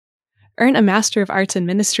Earn a Master of Arts in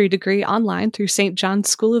Ministry degree online through St. John's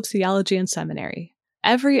School of Theology and Seminary.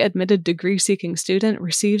 Every admitted degree-seeking student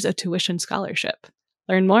receives a tuition scholarship.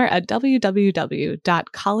 Learn more at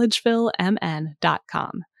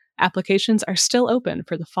www.collegevillemn.com. Applications are still open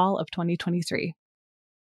for the fall of 2023.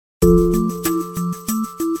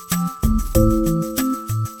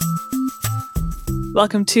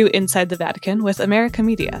 Welcome to Inside the Vatican with America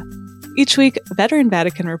Media. Each week, veteran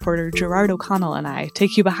Vatican reporter Gerard O'Connell and I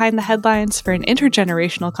take you behind the headlines for an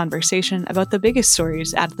intergenerational conversation about the biggest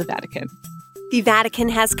stories out of the Vatican. The Vatican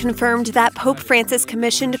has confirmed that Pope Francis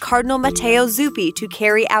commissioned Cardinal Matteo Zuppi to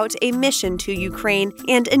carry out a mission to Ukraine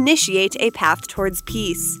and initiate a path towards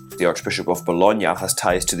peace. The Archbishop of Bologna has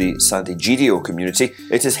ties to the Sant'Egidio community.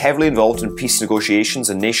 It is heavily involved in peace negotiations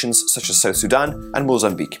in nations such as South Sudan and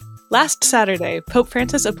Mozambique. Last Saturday, Pope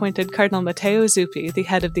Francis appointed Cardinal Matteo Zuppi, the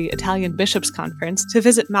head of the Italian Bishops' Conference, to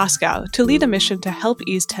visit Moscow to lead a mission to help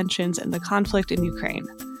ease tensions in the conflict in Ukraine.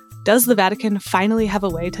 Does the Vatican finally have a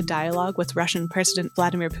way to dialogue with Russian President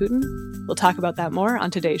Vladimir Putin? We'll talk about that more on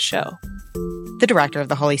today's show. The director of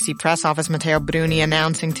the Holy See Press Office, Matteo Bruni,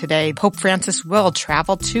 announcing today Pope Francis will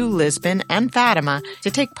travel to Lisbon and Fatima to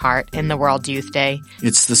take part in the World Youth Day.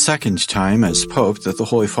 It's the second time as Pope that the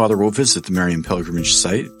Holy Father will visit the Marian pilgrimage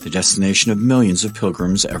site, the destination of millions of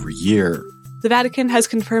pilgrims every year. The Vatican has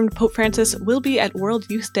confirmed Pope Francis will be at World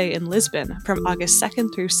Youth Day in Lisbon from August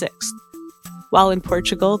 2nd through 6th. While in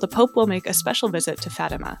Portugal, the Pope will make a special visit to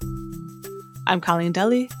Fatima. I'm Colleen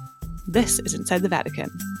Deli. This is Inside the Vatican.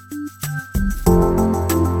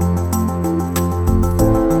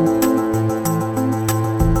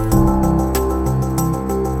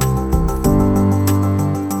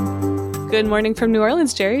 Good morning from New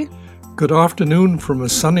Orleans, Jerry. Good afternoon from a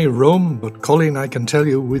sunny Rome, but Colleen, I can tell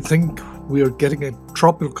you, we think we are getting a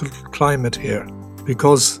tropical climate here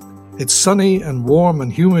because it's sunny and warm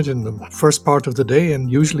and humid in the first part of the day, and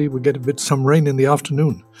usually we get some rain in the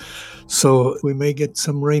afternoon. So we may get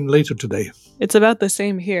some rain later today. It's about the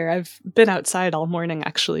same here. I've been outside all morning,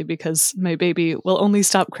 actually, because my baby will only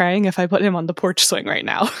stop crying if I put him on the porch swing right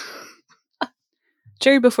now.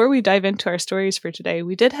 Jerry, before we dive into our stories for today,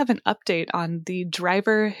 we did have an update on the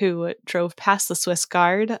driver who drove past the Swiss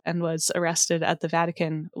Guard and was arrested at the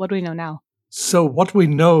Vatican. What do we know now? So what we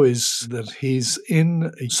know is that he's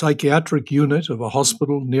in a psychiatric unit of a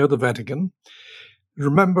hospital near the Vatican.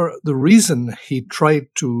 Remember, the reason he tried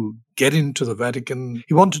to get into the Vatican,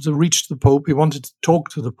 he wanted to reach the Pope, he wanted to talk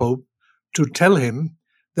to the Pope, to tell him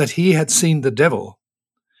that he had seen the devil,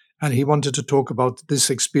 and he wanted to talk about this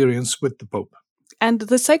experience with the Pope. And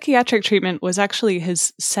the psychiatric treatment was actually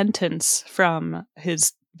his sentence from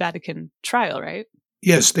his Vatican trial, right?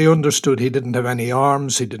 Yes, they understood he didn't have any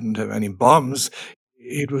arms, he didn't have any bombs.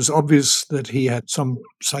 It was obvious that he had some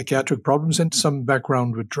psychiatric problems and some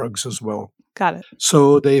background with drugs as well. Got it.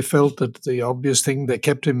 So they felt that the obvious thing, they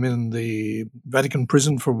kept him in the Vatican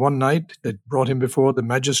prison for one night. They brought him before the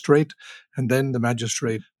magistrate, and then the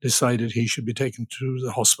magistrate decided he should be taken to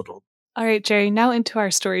the hospital. All right, Jerry, now into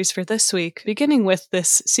our stories for this week, beginning with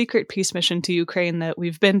this secret peace mission to Ukraine that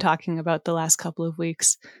we've been talking about the last couple of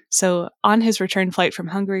weeks. So on his return flight from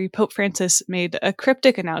Hungary, Pope Francis made a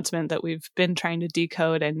cryptic announcement that we've been trying to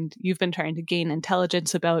decode and you've been trying to gain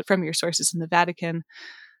intelligence about from your sources in the Vatican.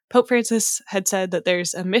 Pope Francis had said that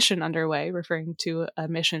there's a mission underway, referring to a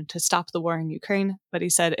mission to stop the war in Ukraine, but he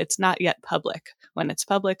said it's not yet public. When it's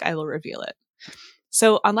public, I will reveal it.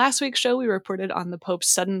 So on last week's show, we reported on the Pope's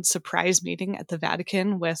sudden surprise meeting at the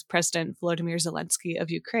Vatican with President Volodymyr Zelensky of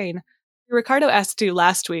Ukraine. Ricardo asked you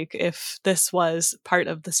last week if this was part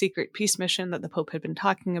of the secret peace mission that the Pope had been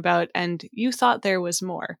talking about, and you thought there was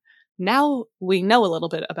more. Now we know a little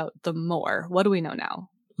bit about the more. What do we know now?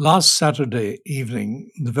 Last Saturday evening,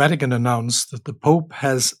 the Vatican announced that the Pope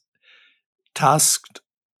has tasked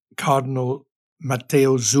Cardinal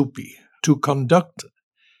Matteo Zuppi to conduct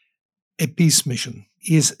a peace mission.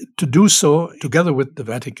 He is to do so together with the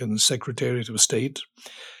Vatican Secretariat of State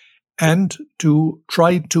and to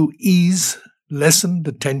try to lessen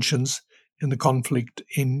the tensions in the conflict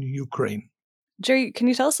in Ukraine. Jerry, can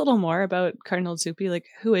you tell us a little more about Cardinal Zuppi? Like,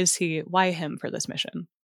 who is he? Why him for this mission?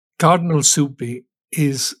 Cardinal Zuppi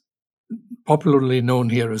is popularly known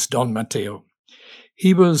here as Don Matteo.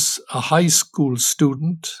 He was a high school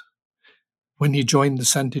student when he joined the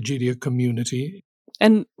Sant'Egidio community.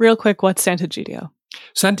 And real quick, what's Sant'Egidio?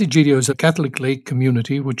 Sant'Egidio is a Catholic lay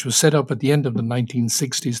community which was set up at the end of the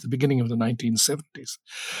 1960s, the beginning of the 1970s.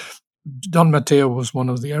 Don Matteo was one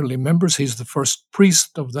of the early members. He's the first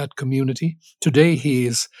priest of that community. Today he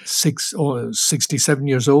is 67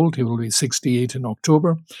 years old. He will be 68 in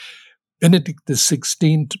October. Benedict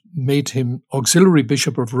XVI made him Auxiliary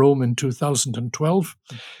Bishop of Rome in 2012.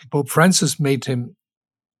 Pope Francis made him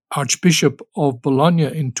Archbishop of Bologna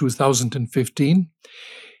in 2015,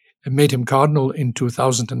 and made him Cardinal in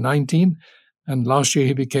 2019. And last year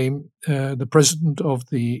he became the president of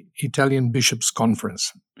the Italian Bishops'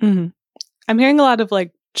 Conference. Mm-hmm. I'm hearing a lot of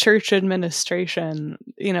church administration.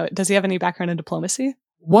 Does he have any background in diplomacy?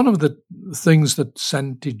 One of the things that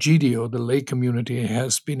Sant'Egidio, the lay community,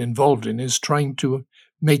 has been involved in is trying to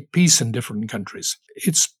make peace in different countries.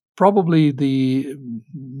 It's probably the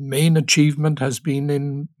main achievement has been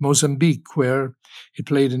in Mozambique, where it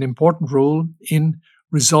played an important role in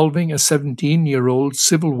resolving a 17-year-old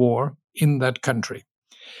civil war in that country.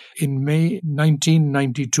 In May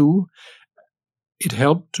 1992, it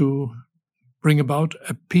helped to bring about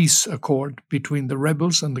a peace accord between the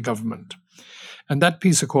rebels and the government. And that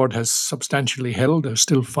peace accord has substantially held. They're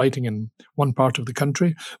still fighting in one part of the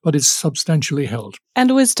country, but it's substantially held.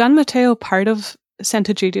 And was Don Matteo part of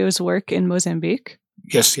Sant'Egidio's work in Mozambique?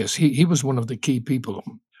 Yes. He was one of the key people.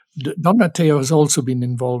 Don Matteo has also been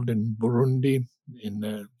involved in Burundi,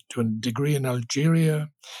 to a degree in Algeria,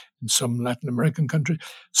 in some Latin American countries.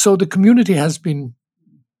 So the community has been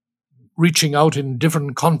reaching out in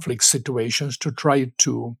different conflict situations to try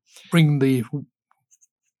to bring the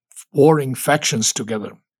warring factions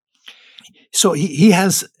together. So he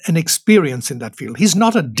has an experience in that field. He's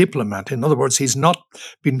not a diplomat. In other words, he's not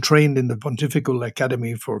been trained in the Pontifical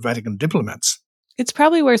Academy for Vatican Diplomats. It's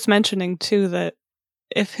probably worth mentioning, too, that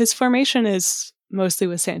if his formation is mostly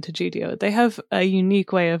with Sant'Egidio, they have a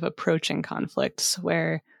unique way of approaching conflicts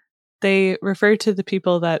where they refer to the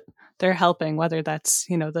people that they're helping, whether that's,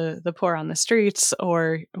 the poor on the streets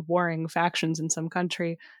or warring factions in some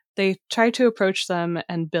country. They try to approach them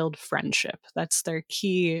and build friendship. That's their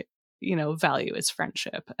key, value is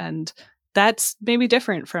friendship. And that's maybe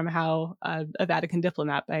different from how a Vatican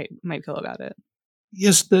diplomat might go about it.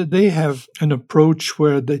 Yes, they have an approach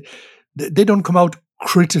where they don't come out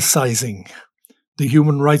criticizing the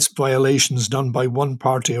human rights violations done by one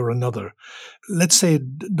party or another. Let's say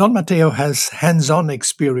Don Matteo has hands-on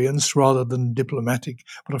experience rather than diplomatic,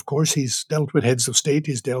 but of course he's dealt with heads of state,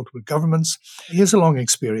 he's dealt with governments, he has a long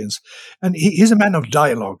experience. And he's a man of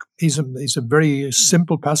dialogue. He's a very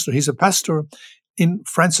simple pastor. He's a pastor in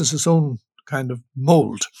Francis's own kind of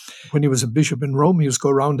mold. When he was a bishop in Rome, he used to go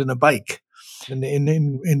around in a bike. And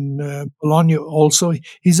in Bologna also,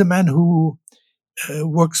 he's a man who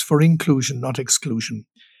works for inclusion, not exclusion.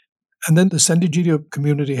 And then the Sant'Egidio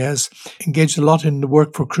community has engaged a lot in the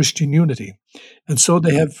work for Christian unity. And so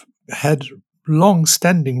they have had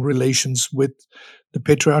long-standing relations with the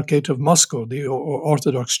Patriarchate of Moscow, the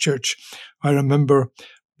Orthodox Church. I remember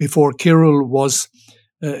before Kirill was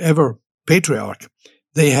ever patriarch,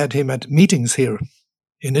 they had him at meetings here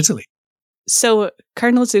in Italy. So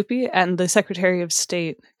Cardinal Zuppi and the Secretary of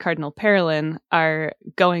State, Cardinal Parolin, are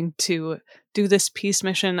going to do this peace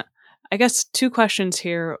mission. I guess two questions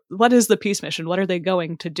here. What is the peace mission? What are they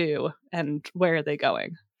going to do? And where are they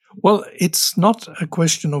going? Well, it's not a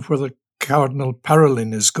question of whether Cardinal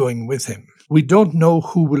Parolin is going with him. We don't know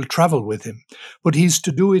who will travel with him, but he's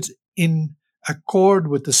to do it in accord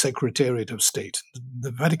with the Secretariat of State.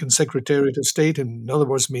 The Vatican Secretariat of State, in other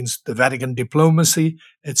words, means the Vatican diplomacy,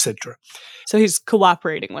 etc. So he's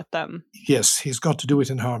cooperating with them. Yes, he's got to do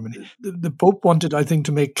it in harmony. The Pope wanted, I think,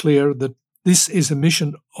 to make clear that this is a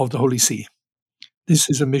mission of the Holy See. This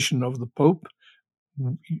is a mission of the Pope,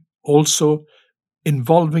 also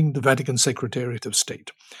involving the Vatican Secretariat of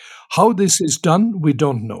State. How this is done, we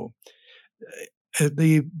don't know.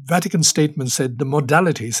 The Vatican statement said the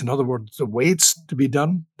modalities, in other words, the way it's to be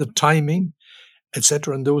done, the timing,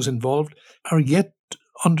 etc., and those involved are yet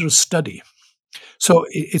under study. So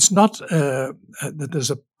it's not that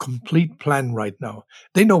there's a complete plan right now.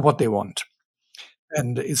 They know what they want.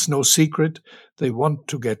 And it's no secret. They want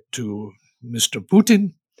to get to Mr.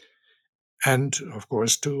 Putin and, of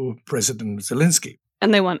course, to President Zelensky.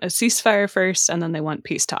 And they want a ceasefire first, and then they want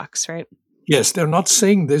peace talks, right? Yes, they're not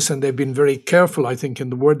saying this, and they've been very careful, I think, in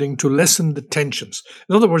the wording to lessen the tensions.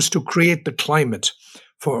 In other words, to create the climate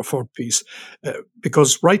for peace.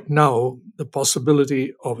 Because right now, the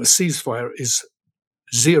possibility of a ceasefire is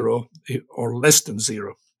zero or less than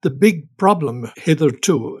zero. The big problem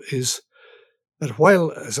hitherto is that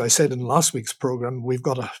while, as I said in last week's program,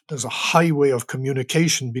 there's a highway of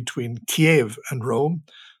communication between Kiev and Rome.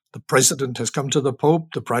 The president has come to the Pope,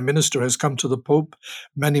 the prime minister has come to the Pope,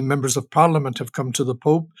 many members of parliament have come to the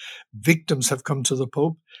Pope, victims have come to the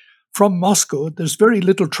Pope. From Moscow, there's very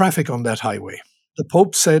little traffic on that highway. The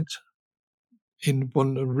Pope said in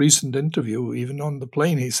one recent interview, even on the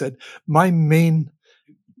plane, he said, my main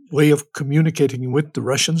way of communicating with the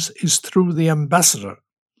Russians is through the ambassador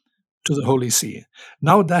to the Holy See.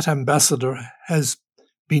 Now that ambassador has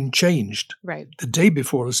been changed. Right. The day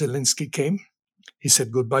before Zelensky came, he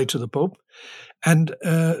said goodbye to the Pope. And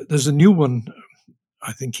there's a new one.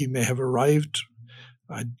 I think he may have arrived.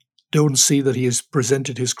 I don't see that he has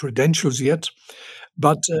presented his credentials yet.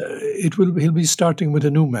 But he'll be starting with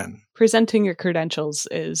a new man. Presenting your credentials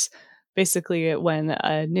is basically when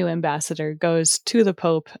a new ambassador goes to the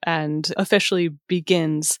Pope and officially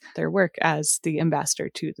begins their work as the ambassador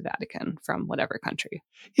to the Vatican from whatever country.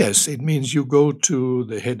 Yes, it means you go to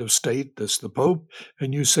the head of state, that's the Pope,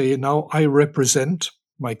 and you say, now I represent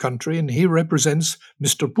my country, and he represents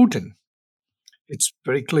Mr. Putin. It's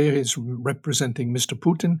very clear he's representing Mr.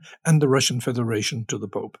 Putin and the Russian Federation to the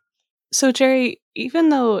Pope. So, Jerry, even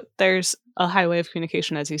though there's a highway of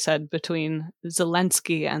communication, as you said, between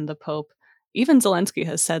Zelensky and the Pope, even Zelensky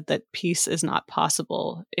has said that peace is not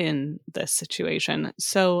possible in this situation.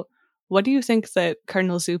 So, what do you think that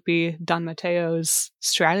Cardinal Zuppi, Don Matteo's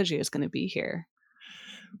strategy is going to be here?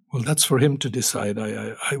 Well, that's for him to decide.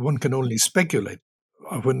 One can only speculate.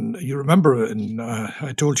 When you remember,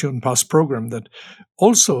 I told you in past program that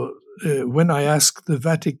also when I asked the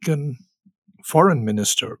Vatican foreign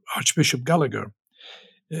minister, Archbishop Gallagher,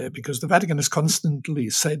 because the Vatican has constantly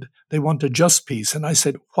said they want a just peace. And I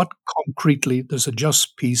said, what concretely does a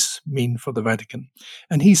just peace mean for the Vatican?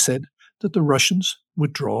 And he said that the Russians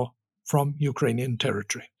withdraw from Ukrainian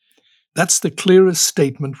territory. That's the clearest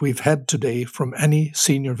statement we've had today from any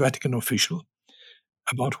senior Vatican official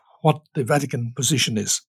about what the Vatican position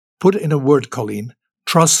is. Put in a word, Colleen,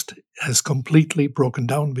 trust has completely broken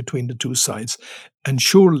down between the two sides. And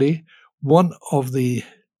surely one of the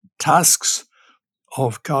tasks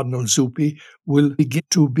of Cardinal Zuppi will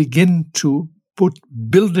begin to put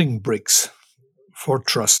building bricks for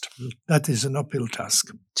trust. That is an uphill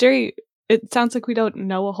task. Jerry, it sounds like we don't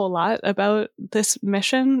know a whole lot about this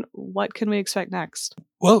mission. What can we expect next?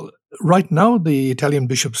 Well, right now the Italian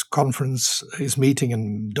Bishops' Conference is meeting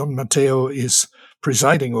and Don Matteo is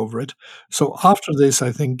presiding over it. So after this,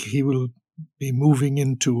 I think he will be moving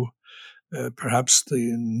into perhaps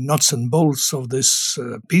the nuts and bolts of this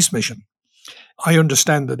peace mission. I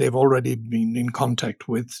understand that they've already been in contact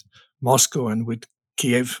with Moscow and with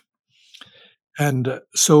Kiev. And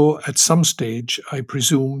so at some stage, I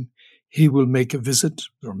presume he will make a visit,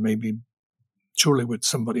 or maybe surely with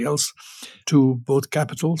somebody else, to both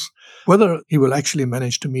capitals. Whether he will actually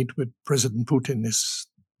manage to meet with President Putin is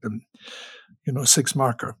six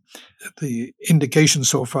marker. The indication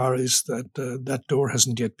so far is that that door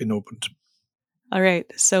hasn't yet been opened. All right,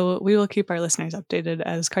 so we will keep our listeners updated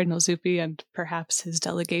as Cardinal Zuppi and perhaps his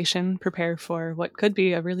delegation prepare for what could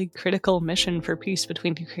be a really critical mission for peace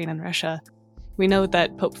between Ukraine and Russia. We know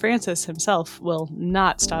that Pope Francis himself will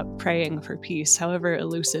not stop praying for peace, however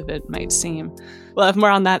elusive it might seem. We'll have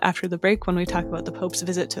more on that after the break when we talk about the Pope's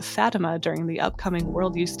visit to Fatima during the upcoming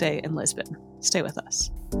World Youth Day in Lisbon. Stay with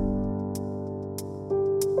us.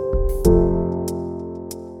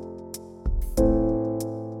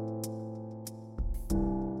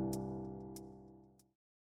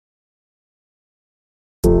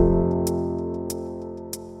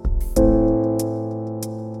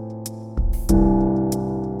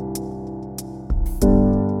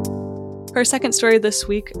 For our second story this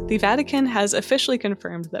week, the Vatican has officially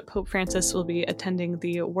confirmed that Pope Francis will be attending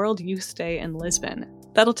the World Youth Day in Lisbon.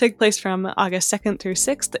 That'll take place from August 2nd through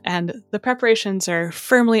 6th, and the preparations are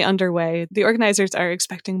firmly underway. The organizers are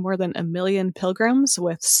expecting more than 1 million pilgrims,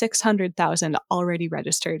 with 600,000 already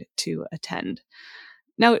registered to attend.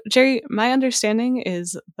 Now, Jerry, my understanding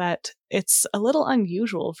is that it's a little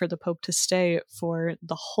unusual for the Pope to stay for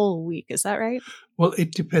the whole week. Is that right? Well,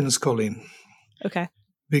 it depends, Colleen. Okay.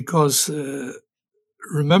 Because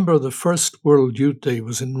remember, the first World Youth Day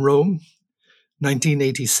was in Rome,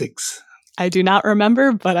 1986. I do not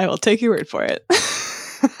remember, but I will take your word for it.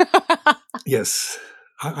 Yes,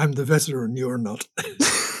 I'm the veteran, you're not.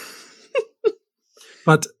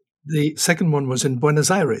 But the second one was in Buenos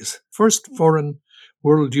Aires. First foreign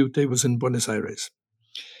World Youth Day was in Buenos Aires.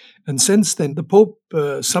 And since then, the Pope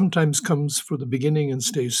sometimes comes for the beginning and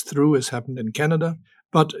stays through, as happened in Canada.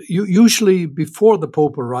 But usually before the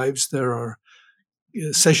Pope arrives, there are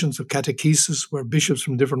sessions of catechesis where bishops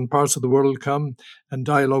from different parts of the world come and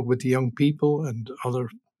dialogue with the young people, and other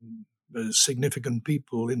significant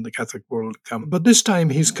people in the Catholic world come. But this time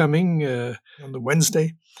he's coming on the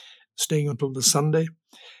Wednesday, staying until the Sunday.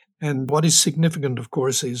 And what is significant, of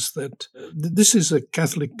course, is that this is a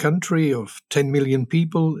Catholic country of 10 million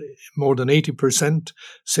people. More than 80%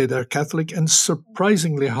 say they're Catholic, and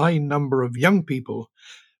surprisingly high number of young people.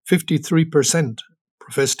 53%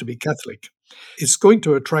 profess to be Catholic. It's going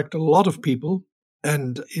to attract a lot of people,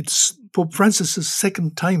 and it's Pope Francis's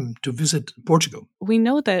second time to visit Portugal. We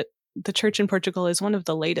know that the church in Portugal is one of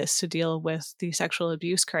the latest to deal with the sexual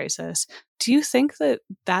abuse crisis. Do you think that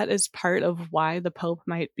that is part of why the Pope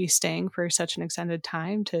might be staying for such an extended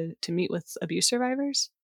time to meet with abuse survivors?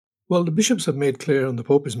 Well, the bishops have made clear, and the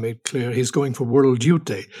Pope has made clear, he's going for World Youth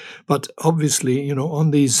Day. But obviously,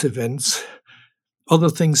 on these events, other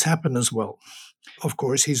things happen as well. Of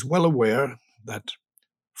course, he's well aware that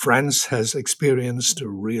France has experienced a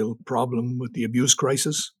real problem with the abuse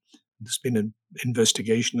crisis. There's been an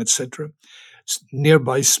investigation, etc.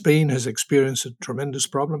 Nearby Spain has experienced a tremendous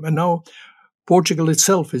problem. And now Portugal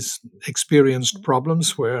itself has experienced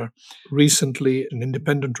problems where recently an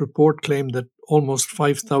independent report claimed that almost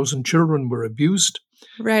 5,000 children were abused.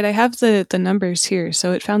 Right, I have the numbers here.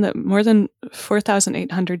 So it found that more than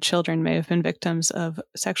 4,800 children may have been victims of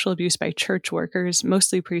sexual abuse by church workers,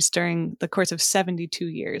 mostly priests, during the course of 72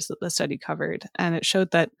 years that the study covered. And it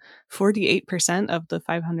showed that 48% of the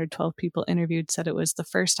 512 people interviewed said it was the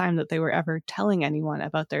first time that they were ever telling anyone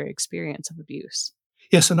about their experience of abuse.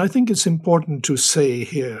 Yes, and I think it's important to say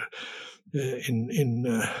here,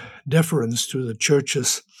 in deference to the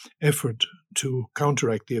Church's effort to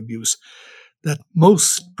counteract the abuse, that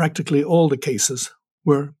practically all the cases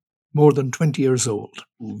were more than 20 years old.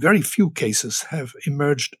 Very few cases have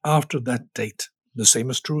emerged after that date. The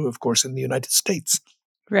same is true, of course, in the United States.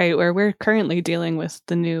 Right, where we're currently dealing with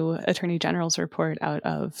the new Attorney General's report out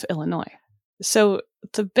of Illinois. So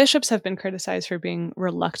the bishops have been criticized for being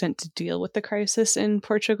reluctant to deal with the crisis in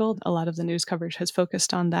Portugal. A lot of the news coverage has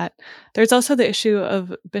focused on that. There's also the issue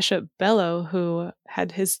of Bishop Bello, who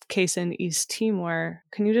had his case in East Timor.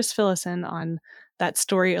 Can you just fill us in on that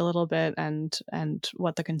story a little bit and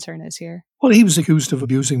what the concern is here? Well, he was accused of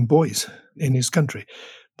abusing boys in his country.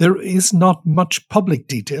 There is not much public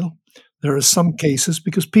detail. There are some cases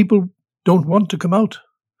because people don't want to come out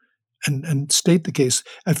and state the case.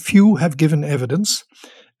 A few have given evidence,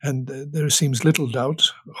 and there seems little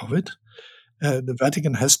doubt of it. The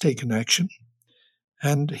Vatican has taken action,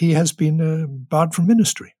 and he has been barred from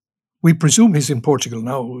ministry. We presume he's in Portugal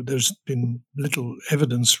now. There's been little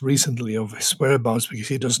evidence recently of his whereabouts because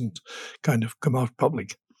he doesn't kind of come out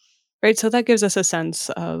public. Right, so that gives us a sense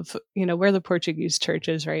of, where the Portuguese church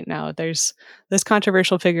is right now. There's this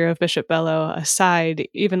controversial figure of Bishop Bello aside.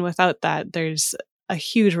 Even without that, there's a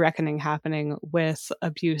huge reckoning happening with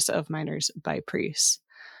abuse of minors by priests.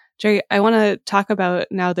 Jerry, I want to talk about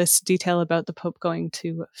now this detail about the Pope going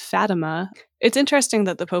to Fatima. It's interesting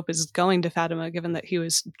that the Pope is going to Fatima, given that he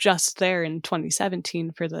was just there in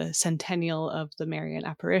 2017 for the centennial of the Marian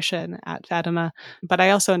apparition at Fatima. But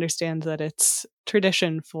I also understand that it's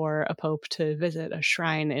tradition for a Pope to visit a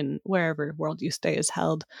shrine in wherever World Youth Day is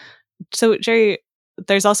held. So, Jerry,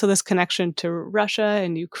 there's also this connection to Russia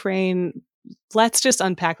and Ukraine. Let's just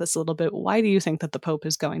unpack this a little bit. Why do you think that the Pope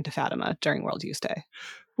is going to Fatima during World Youth Day?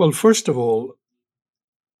 Well, first of all,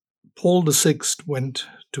 Paul VI went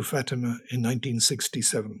to Fatima in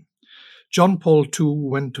 1967. John Paul II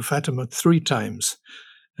went to Fatima 3 times.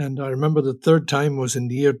 And I remember the third time was in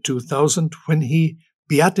the year 2000 when he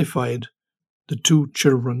beatified the 2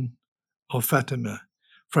 children of Fatima,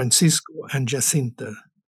 Francisco and Jacinta.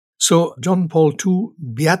 So John Paul II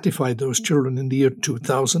beatified those children in the year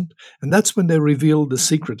 2000, and that's when they revealed the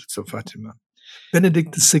secrets of Fatima.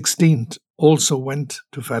 Benedict XVI also went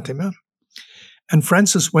to Fatima, and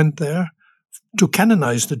Francis went there to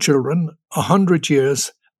canonize the children 100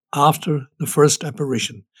 years after the first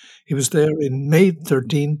apparition. He was there in May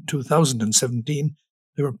 13, 2017.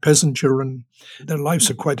 They were peasant children. Their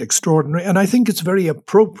lives are quite extraordinary, and I think it's very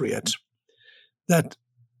appropriate that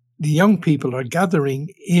the young people are gathering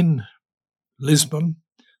in Lisbon,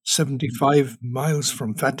 75 miles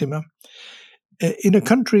from Fatima, in a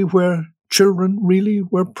country where children really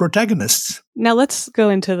were protagonists. Now let's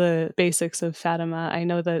go into the basics of Fatima. I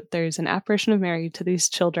know that there's an apparition of Mary to these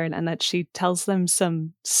children and that she tells them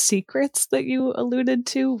some secrets that you alluded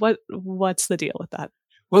to. What's the deal with that?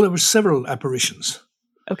 Well, there were several apparitions.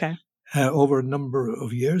 Okay. Over a number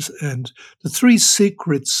of years. And the 3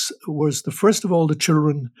 secrets was first of all, the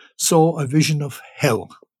children saw a vision of hell,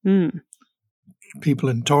 people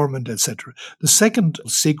in torment, etc. The second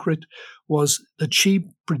secret was that she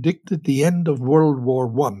predicted the end of World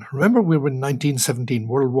War I. Remember, we were in 1917.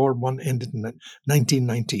 World War I ended in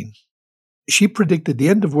 1919. She predicted the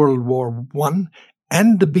end of World War I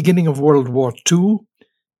and the beginning of World War II,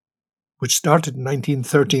 which started in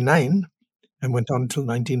 1939, and went on until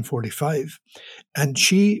 1945. And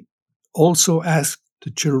she also asked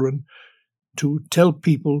the children to tell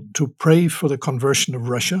people to pray for the conversion of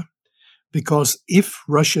Russia, because if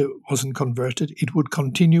Russia wasn't converted, it would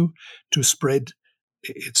continue to spread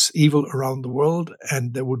its evil around the world,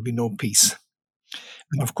 and there would be no peace.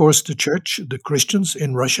 And of course, the church, the Christians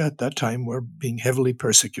in Russia at that time, were being heavily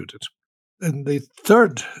persecuted. And the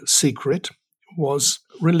third secret was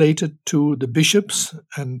related to the bishops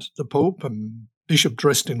and the Pope, and bishop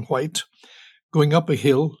dressed in white, going up a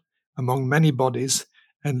hill among many bodies,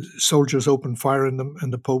 and soldiers opened fire in them,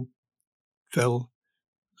 and the Pope fell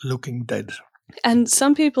looking dead. And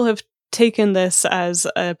some people have taken this as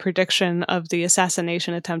a prediction of the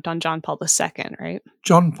assassination attempt on John Paul II, right?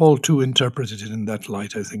 John Paul II interpreted it in that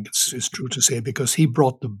light, I think it's true to say, because he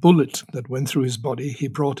brought the bullet that went through his body, he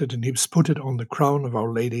brought it and he put it on the crown of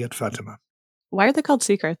Our Lady at Fatima. Why are they called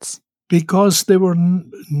secrets? Because they were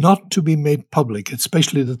not to be made public,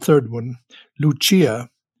 especially the third one. Lucia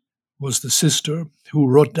was the sister who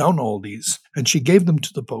wrote down all these, and she gave them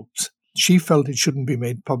to the popes. She felt it shouldn't be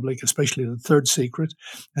made public, especially the third secret,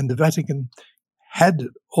 and the Vatican had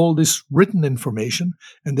all this written information,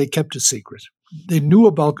 and they kept it secret. They knew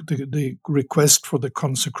about the request for the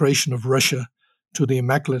consecration of Russia to the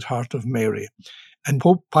Immaculate Heart of Mary, and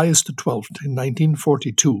Pope Pius XII in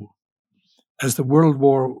 1942, as the World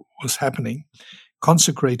War was happening,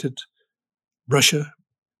 consecrated Russia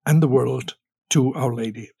and the world to Our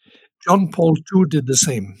Lady. John Paul II did the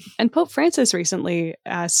same. And Pope Francis recently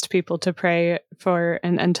asked people to pray for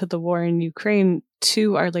an end to the war in Ukraine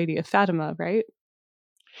to Our Lady of Fatima, right?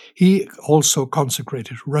 He also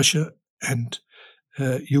consecrated Russia and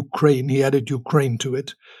Ukraine. He added Ukraine to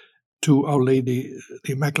it, to Our Lady,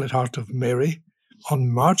 the Immaculate Heart of Mary,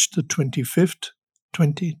 on March the 25th,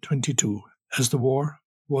 2022, as the war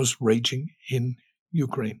was raging in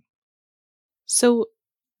Ukraine. So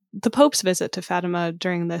the Pope's visit to Fatima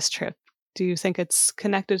during this trip, do you think it's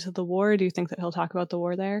connected to the war? Do you think that he'll talk about the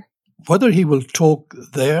war there? Whether he will talk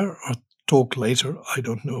there or talk later, I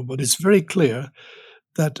don't know. But it's very clear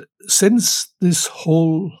that since this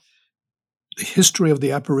whole history of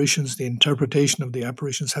the apparitions, the interpretation of the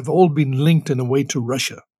apparitions have all been linked in a way to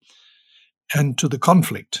Russia and to the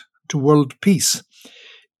conflict, to world peace,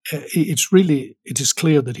 it is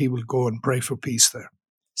clear that he will go and pray for peace there.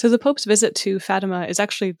 So the Pope's visit to Fatima is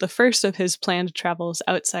actually the first of his planned travels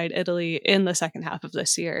outside Italy in the second half of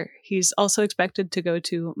this year. He's also expected to go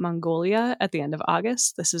to Mongolia at the end of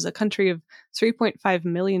August. This is a country of 3.5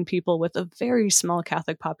 million people with a very small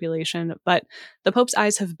Catholic population, but the Pope's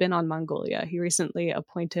eyes have been on Mongolia. He recently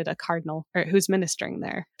appointed a cardinal who's ministering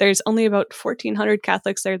there. There's only about 1,400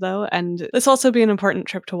 Catholics there, though, and this will also be an important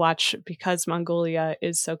trip to watch because Mongolia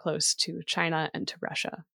is so close to China and to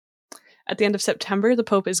Russia. At the end of September, the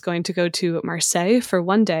Pope is going to go to Marseille for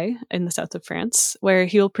one day in the south of France, where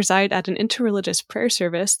he will preside at an interreligious prayer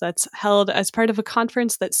service that's held as part of a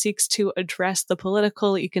conference that seeks to address the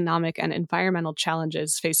political, economic, and environmental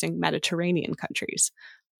challenges facing Mediterranean countries.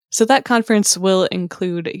 So that conference will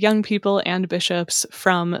include young people and bishops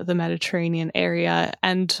from the Mediterranean area,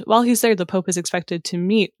 and while he's there, the Pope is expected to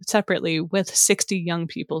meet separately with 60 young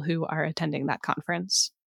people who are attending that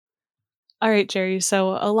conference. All right, Jerry,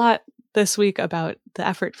 so a lot this week about the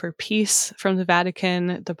effort for peace from the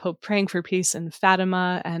Vatican, the Pope praying for peace in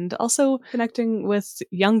Fatima, and also connecting with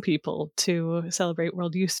young people to celebrate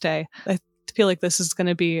World Youth Day. I feel like this is going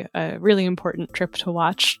to be a really important trip to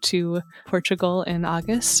watch to Portugal in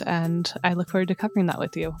August, and I look forward to covering that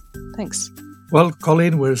with you. Thanks. Well,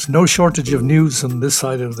 Colleen, there's no shortage of news on this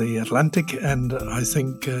side of the Atlantic, and I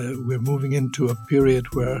think we're moving into a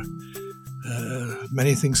period where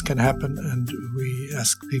many things can happen, and we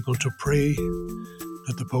ask people to pray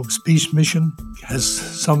that the Pope's peace mission has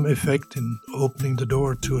some effect in opening the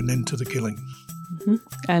door to an end to the killing. Mm-hmm.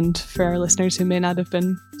 And for our listeners who may not have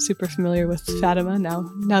been super familiar with Fatima,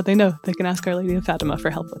 now they know. They can ask Our Lady of Fatima for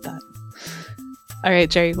help with that. All right,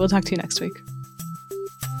 Jerry, we'll talk to you next week.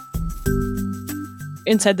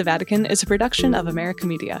 Inside the Vatican is a production of America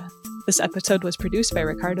Media. This episode was produced by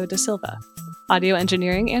Ricardo da Silva. Audio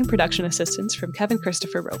engineering and production assistance from Kevin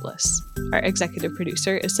Christopher Robles. Our executive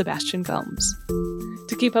producer is Sebastian Gomes.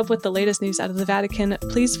 To keep up with the latest news out of the Vatican,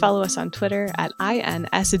 please follow us on Twitter at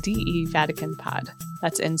INSDE Vatican Pod.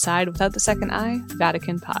 That's inside without the second I,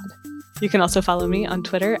 Vatican Pod. You can also follow me on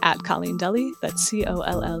Twitter at Colleen Dully, that's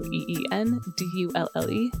COLLEENDULLE,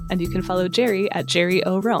 and you can follow Jerry at Jerry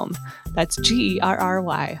O. Rome, that's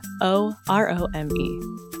GERRYOROME.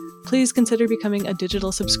 Please consider becoming a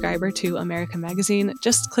digital subscriber to America Magazine.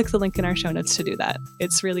 Just click the link in our show notes to do that.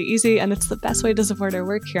 It's really easy, and it's the best way to support our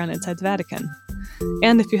work here on Inside the Vatican.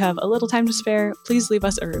 And if you have a little time to spare, please leave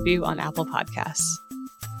us a review on Apple Podcasts.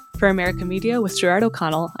 For America Media with Gerard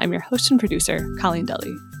O'Connell, I'm your host and producer, Colleen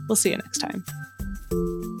Dully. We'll see you next time.